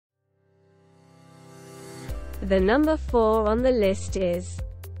The number 4 on the list is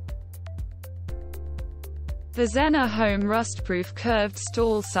The Zena Home Rustproof Curved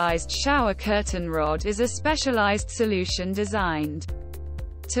Stall-Sized Shower Curtain Rod is a specialized solution designed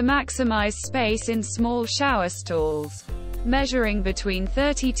to maximize space in small shower stalls, measuring between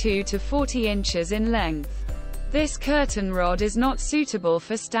 32 to 40 inches in length. This curtain rod is not suitable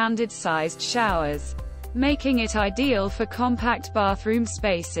for standard-sized showers, making it ideal for compact bathroom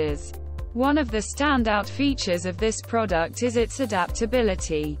spaces. One of the standout features of this product is its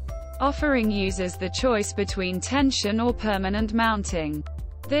adaptability, offering users the choice between tension or permanent mounting.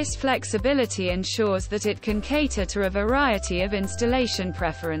 This flexibility ensures that it can cater to a variety of installation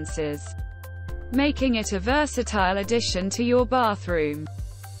preferences, making it a versatile addition to your bathroom.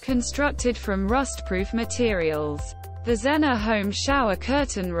 Constructed from rust-proof materials, the Zena Home Shower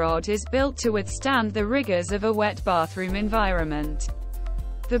Curtain Rod is built to withstand the rigors of a wet bathroom environment.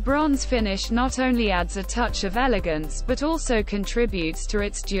 The bronze finish not only adds a touch of elegance but also contributes to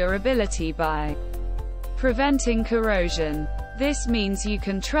its durability by preventing corrosion. This means you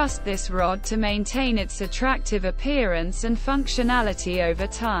can trust this rod to maintain its attractive appearance and functionality over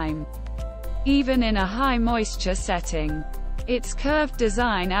time, even in a high moisture setting. Its curved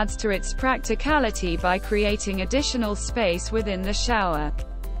design adds to its practicality by creating additional space within the shower,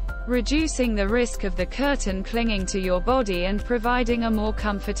 reducing the risk of the curtain clinging to your body and providing a more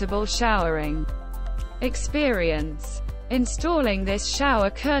comfortable showering experience. Installing this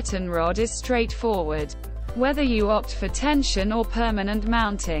shower curtain rod is straightforward, whether you opt for tension or permanent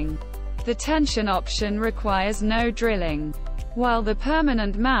mounting. The tension option requires no drilling, while the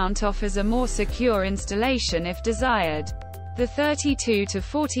permanent mount offers a more secure installation if desired. The 32 to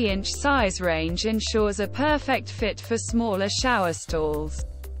 40 inch size range ensures a perfect fit for smaller shower stalls,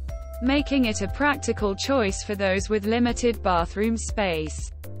 making it a practical choice for those with limited bathroom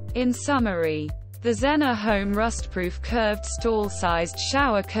space. In summary, the Zena Home Rustproof Curved Stall-Sized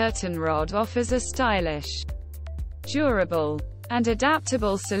Shower Curtain Rod offers a stylish, durable, and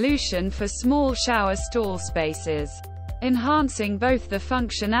adaptable solution for small shower stall spaces, enhancing both the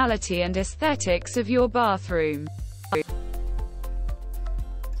functionality and aesthetics of your bathroom.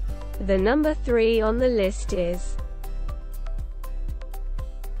 The number 3 on the list is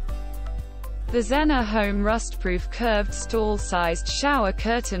The Zena Home Rustproof Curved Stall-Sized Shower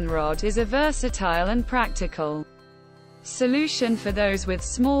Curtain Rod is a versatile and practical solution for those with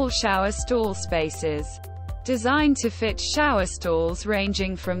small shower stall spaces. Designed to fit shower stalls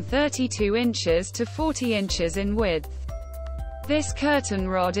ranging from 32 inches to 40 inches in width, this curtain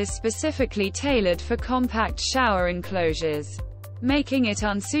rod is specifically tailored for compact shower enclosures, making it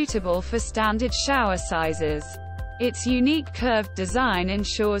unsuitable for standard shower sizes. Its unique curved design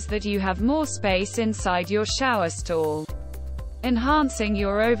ensures that you have more space inside your shower stall, enhancing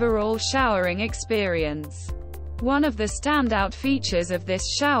your overall showering experience. One of the standout features of this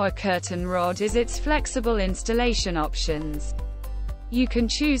shower curtain rod is its flexible installation options. You can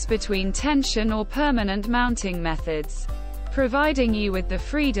choose between tension or permanent mounting methods, providing you with the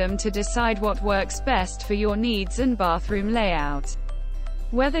freedom to decide what works best for your needs and bathroom layout.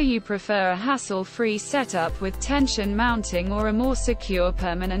 Whether you prefer a hassle-free setup with tension mounting or a more secure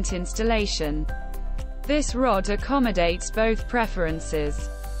permanent installation, this rod accommodates both preferences.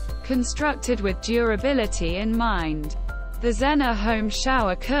 Constructed with durability in mind, the Zena Home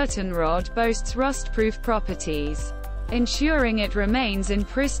Shower Curtain Rod boasts rust-proof properties, ensuring it remains in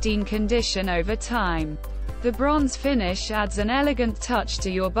pristine condition over time. The bronze finish adds an elegant touch to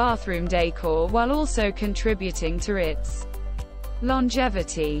your bathroom decor while also contributing to its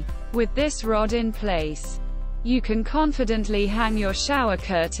longevity. With this rod in place, you can confidently hang your shower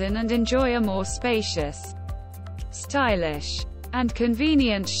curtain and enjoy a more spacious, stylish, and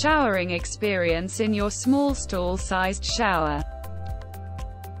convenient showering experience in your small stall-sized shower.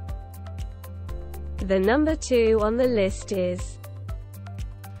 The number 2 on the list is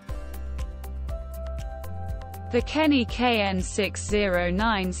the Kenny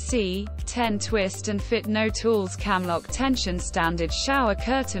KN609C 10 Twist and Fit No Tools Camlock Tension Standard Shower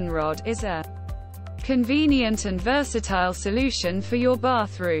Curtain Rod is a convenient and versatile solution for your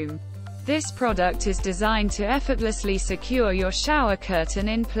bathroom. This product is designed to effortlessly secure your shower curtain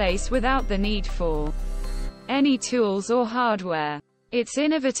in place without the need for any tools or hardware. Its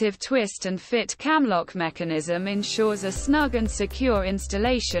innovative twist and fit camlock mechanism ensures a snug and secure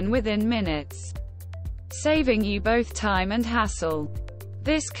installation within minutes, saving you both time and hassle.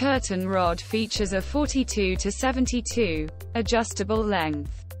 This curtain rod features a 42 to 72 adjustable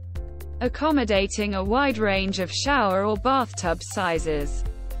length, accommodating a wide range of shower or bathtub sizes.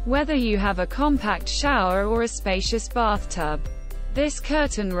 Whether you have a compact shower or a spacious bathtub, This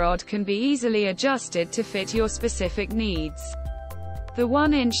curtain rod can be easily adjusted to fit your specific needs. The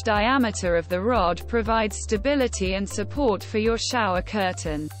 1-inch diameter of the rod provides stability and support for your shower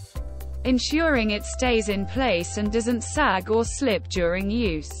curtain, ensuring it stays in place and doesn't sag or slip during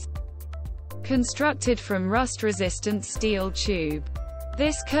use. Constructed from rust-resistant steel tube,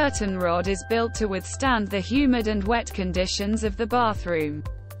 this curtain rod is built to withstand the humid and wet conditions of the bathroom.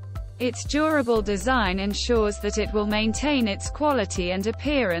 Its durable design ensures that it will maintain its quality and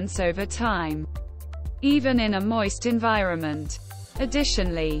appearance over time, even in a moist environment.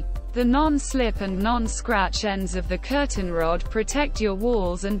 Additionally, the non-slip and non-scratch ends of the curtain rod protect your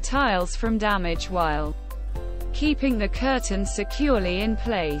walls and tiles from damage while keeping the curtain securely in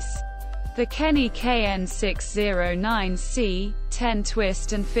place. The Kenny KN609C 10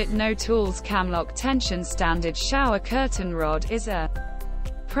 twist and fit no tools Camlock tension standard shower curtain rod is a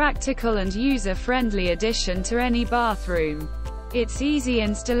practical and user-friendly addition to any bathroom. Its easy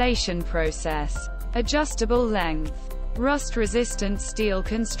installation process, adjustable length, rust-resistant steel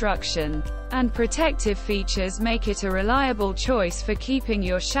construction, and protective features make it a reliable choice for keeping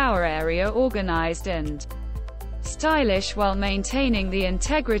your shower area organized and stylish while maintaining the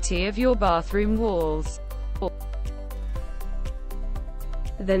integrity of your bathroom walls.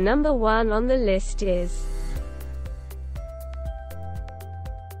 The number 1 on the list is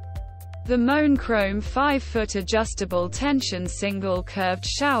the Monchrome 5-foot adjustable tension single curved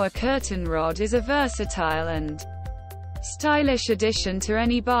shower curtain rod is a versatile and stylish addition to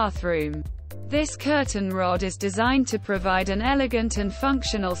any bathroom. This curtain rod is designed to provide an elegant and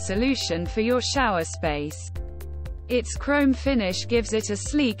functional solution for your shower space. Its chrome finish gives it a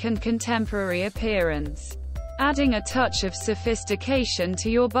sleek and contemporary appearance, adding a touch of sophistication to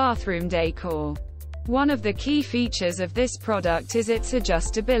your bathroom decor. One of the key features of this product is its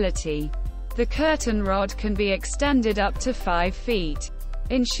adjustability. The curtain rod can be extended up to 5 feet,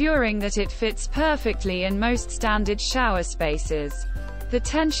 ensuring that it fits perfectly in most standard shower spaces. The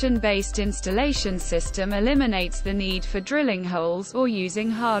tension-based installation system eliminates the need for drilling holes or using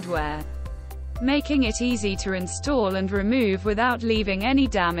hardware, making it easy to install and remove without leaving any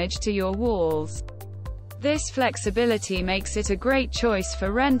damage to your walls. This flexibility makes it a great choice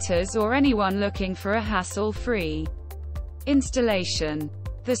for renters or anyone looking for a hassle-free installation.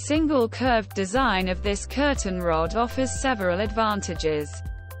 The single curved design of this curtain rod offers several advantages.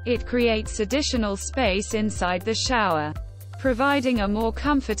 It creates additional space inside the shower, providing a more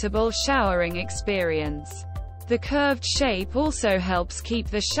comfortable showering experience. The curved shape also helps keep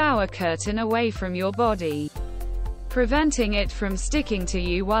the shower curtain away from your body, preventing it from sticking to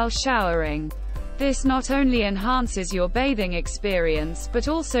you while showering. This not only enhances your bathing experience but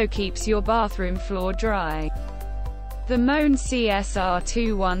also keeps your bathroom floor dry. The Moen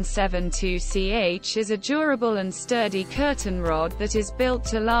CSR2172CH is a durable and sturdy curtain rod that is built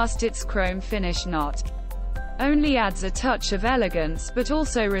to last. Its chrome finish not only adds a touch of elegance but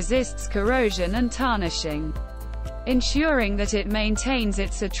also resists corrosion and tarnishing, ensuring that it maintains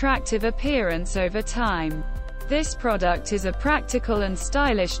its attractive appearance over time. This product is a practical and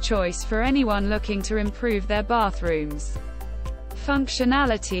stylish choice for anyone looking to improve their bathrooms'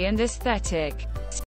 functionality and aesthetic.